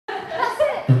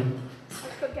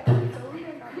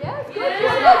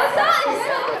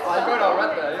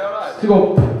to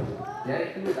go. Yeah,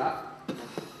 you can do that.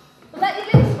 We'll let you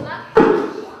loose for that.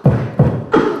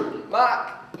 Mark,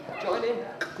 join in.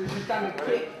 So just stand and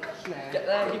kick, snare. Get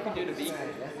there, you can do the beat. Snare,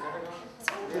 yeah.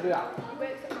 So do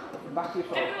that. Back to your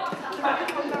foot.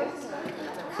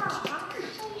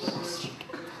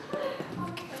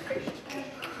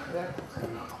 Yeah.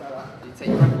 You take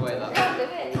your breath away, that.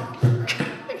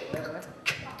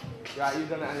 Right, you've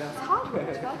done it, Anya.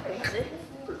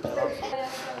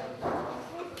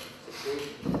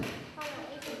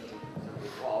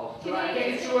 Right,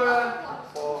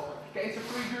 get into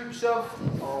three groups of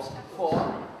four.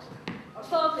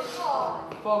 Four groups,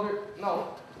 no.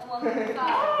 Four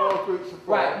groups of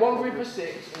four. Right, one group of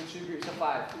 6 and 2 groups of 5.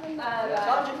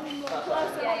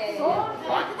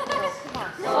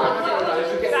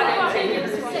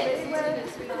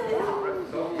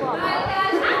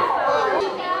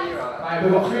 Right,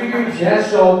 we've got 3 groups, yeah,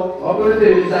 so what we're going to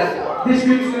do is that this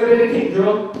group's going to be the kick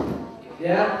drum,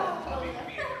 yeah?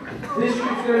 This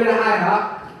group's going to be the hi-hat,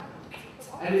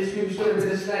 and this group's going to be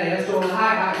the snare, so the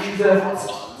hi-hat, use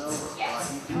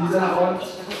that one.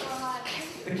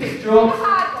 The kick drum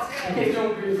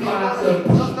group's going to have some.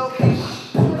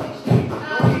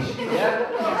 Yeah?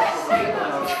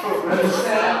 And the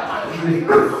snare.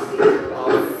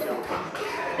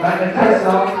 Right, the test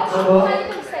now, double.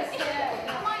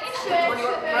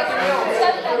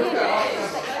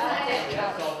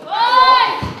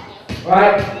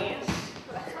 Right.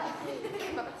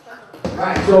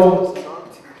 Right, so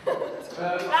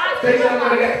next I'm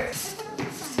gonna get.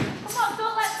 Come on,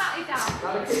 don't let Matty down.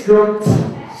 Now the kick drum.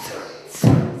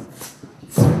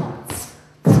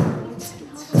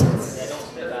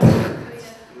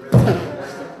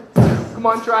 Come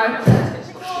on, try.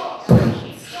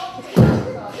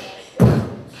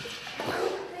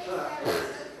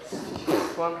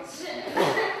 One.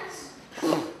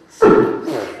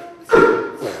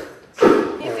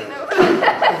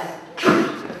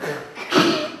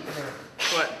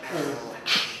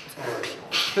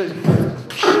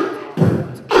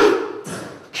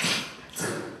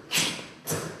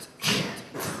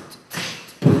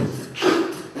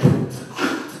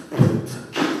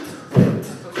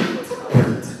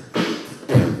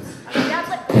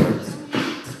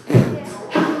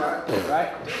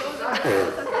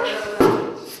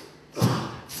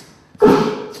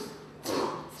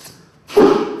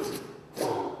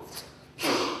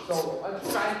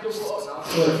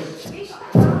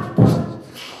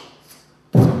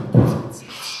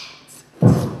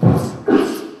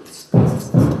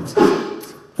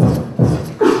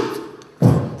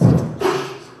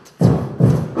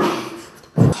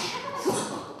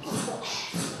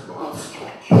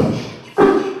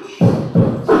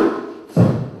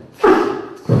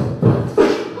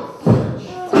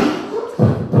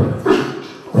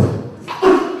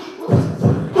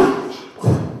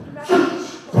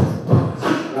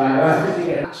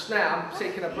 Now I'm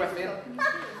taking a breath in.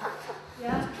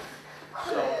 Yeah.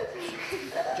 So, do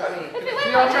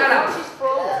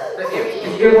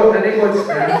you know what I mean? You all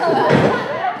try that?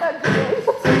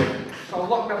 So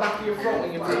lock the back of your throat when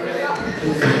you're breathing in. It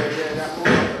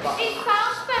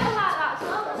sounds better like that,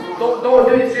 doesn't it? Don't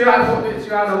do it too hard, don't do it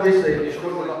too hard obviously. You should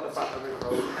lock the back of your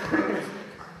throat.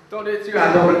 Don't do it too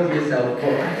hard, don't look to yourself.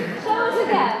 Show us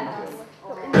again.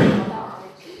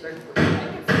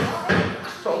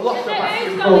 So lock the back of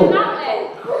your Who's throat. going that way?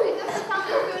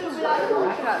 I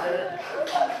can't do it.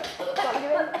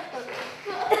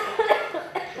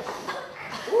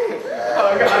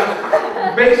 Oh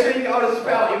God. Make sure you got a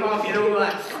spell out your mouth, you don't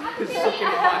like sucking it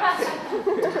back.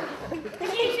 Can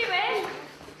you do it?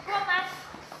 Come on then.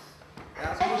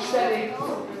 That's what steady.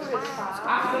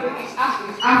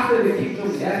 After the kick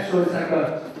drum, yeah? So it's like a...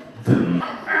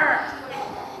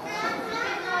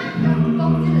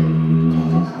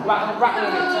 Rattling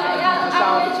it to the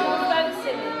sound. Like Aboriginal phone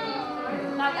singing.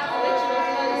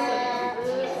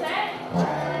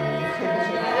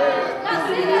 That's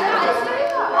it, that's it.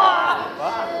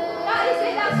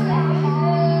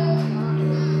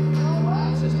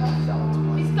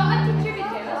 He's got a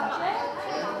didgeridoo,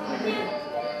 hasn't he?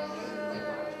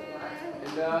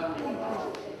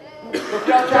 Look,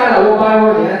 y'all try that one by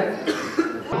one, yeah?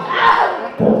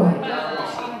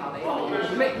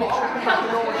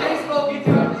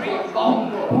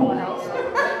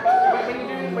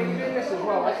 When you're doing this as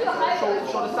well, so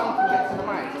the sound can get to the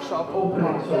mic, just sort of open it.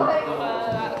 So.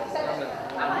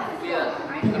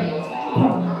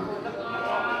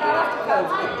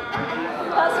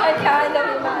 That's my kind of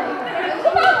mind.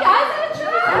 Come on guys,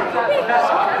 have a try.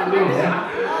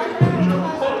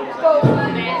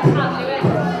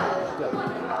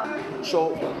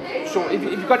 So if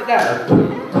you've got it there,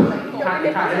 you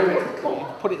can't do it.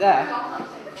 put it there,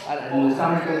 and the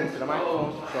sound goes into the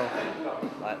microphone. So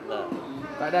Like that.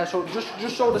 right there. So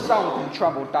just so the sound can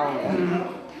travel down there.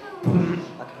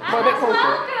 Put a bit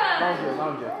closer.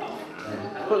 Round you.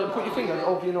 Put your fingers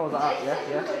over your nose like that.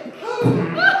 Yeah.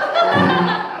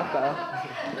 That's better.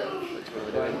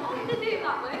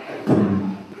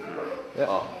 Yeah.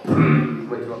 Oh.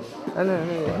 Which one? I know.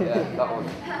 Yeah, that one.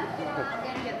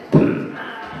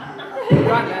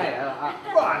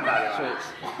 Right there, so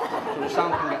the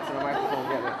sound can get to the microphone,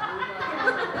 get it.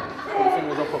 Put your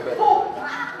fingers up a bit.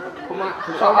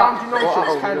 So around your nose, so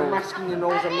it's kind of masking your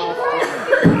nose and mouth.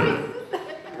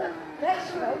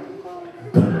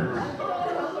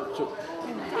 So,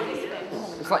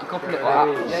 It's like you're cupping it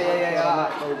like that. yeah,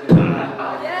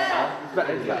 like that.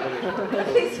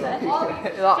 It's better.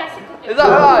 Is that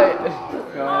right?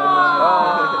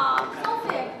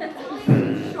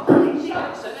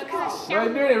 You're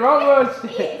doing it wrong, words.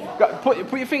 Put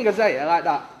your fingers there, yeah, like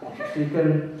that. You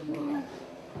can.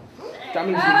 That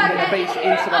means you can get the bass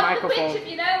into the microphone.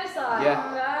 Yeah.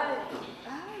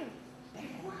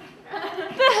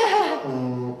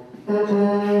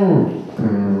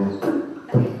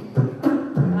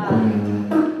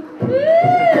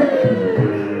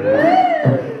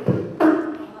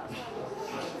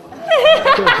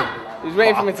 He's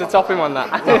waiting for me to top him on that.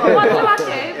 What do I do?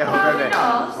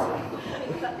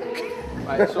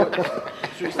 Right, so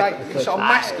it's like it's sort of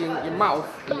masking your mouth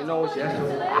and your nose, yeah.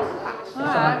 So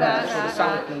the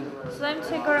sound can. So them two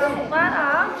go around like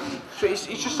that. So it's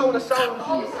just so the sound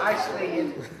is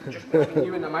isolated just between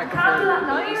you and the Can't do microphone. that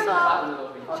noise.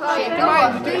 Try it.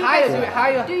 Do it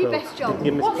higher. Do your best job.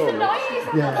 What's the noise?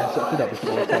 Yeah, so I did that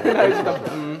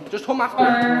before. Just hum after.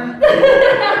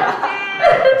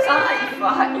 Sounds like you're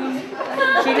fine.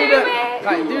 So do that.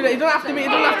 Right, do that. It don't have to be as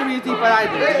deep as I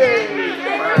do.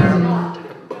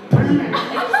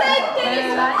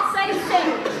 Say sing.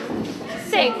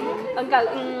 Sing. And go.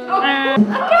 Come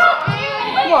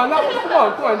on. Just...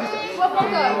 One more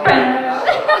go.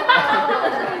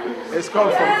 It's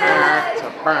gone from to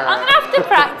burn. I'm gonna have to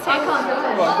practice. Go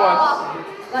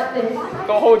on.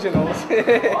 Don't hold your nose. Don't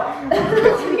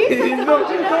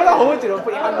hold your nose,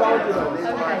 put your hand around your nose.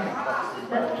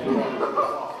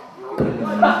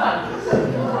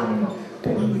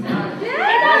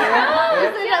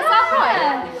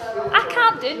 I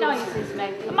can't do noises,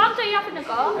 mate. Amanda, are you having a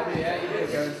go?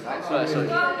 Sorry.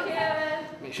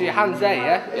 Make sure your hand's there,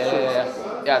 yeah?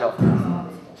 Yeah, I know.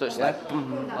 So it's like,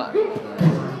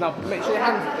 No, make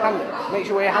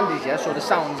sure where your hand is, yeah, so the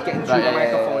sound's getting through the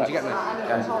microphone, do you get me?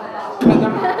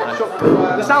 So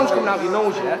the sound's coming out your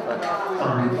nose, yeah?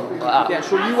 Yeah,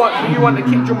 so you want the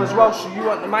kick drum as well, so you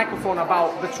want the microphone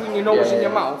about between your nose and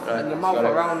your mouth, and your mouth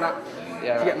around that.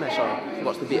 yeah, Do you get me? sorry.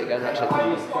 What's the beat again, actually?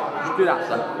 Just do that,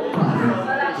 son.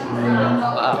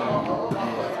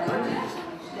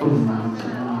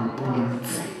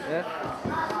 Yeah?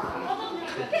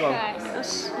 Go on.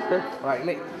 Right,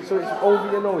 Nick, so it's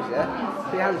over your nose, yeah?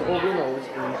 Put your hands over your nose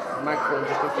and the microphone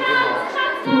just up to your mouth.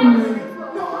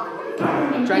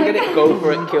 Try and get it. Go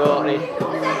for it, Courtney.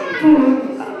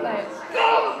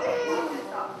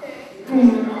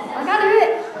 I got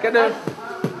it! Get down.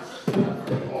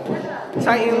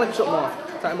 Tighten your lips up more.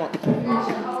 Tighten them up.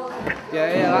 Yeah,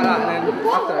 like that, and then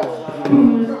after that.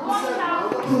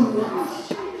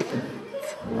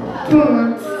 I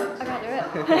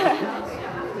can't do it.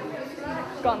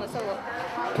 Go on, let's have a look.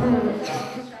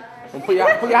 And put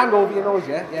your hand over your nose,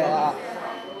 yeah? Yeah, like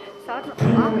Sad. that.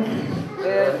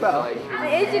 Yeah, it's better.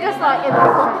 It is, you just like,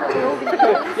 but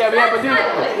do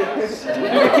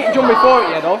the kick drum before it,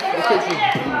 yeah, though. The kick drum.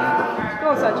 Go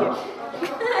on, Sergio.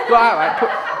 Go out,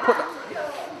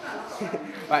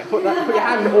 right? Put your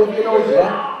hand over your nose,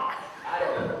 yeah?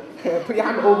 Put your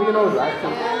hand over your nose, right? So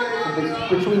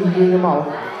between you and your mouth.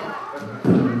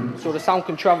 So the sound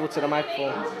can travel to the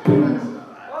microphone.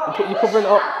 And you're covering it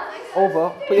up over.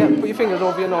 Put your fingers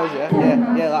over your nose, yeah?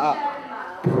 Yeah, like that.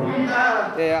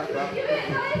 Yeah, that's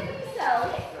right.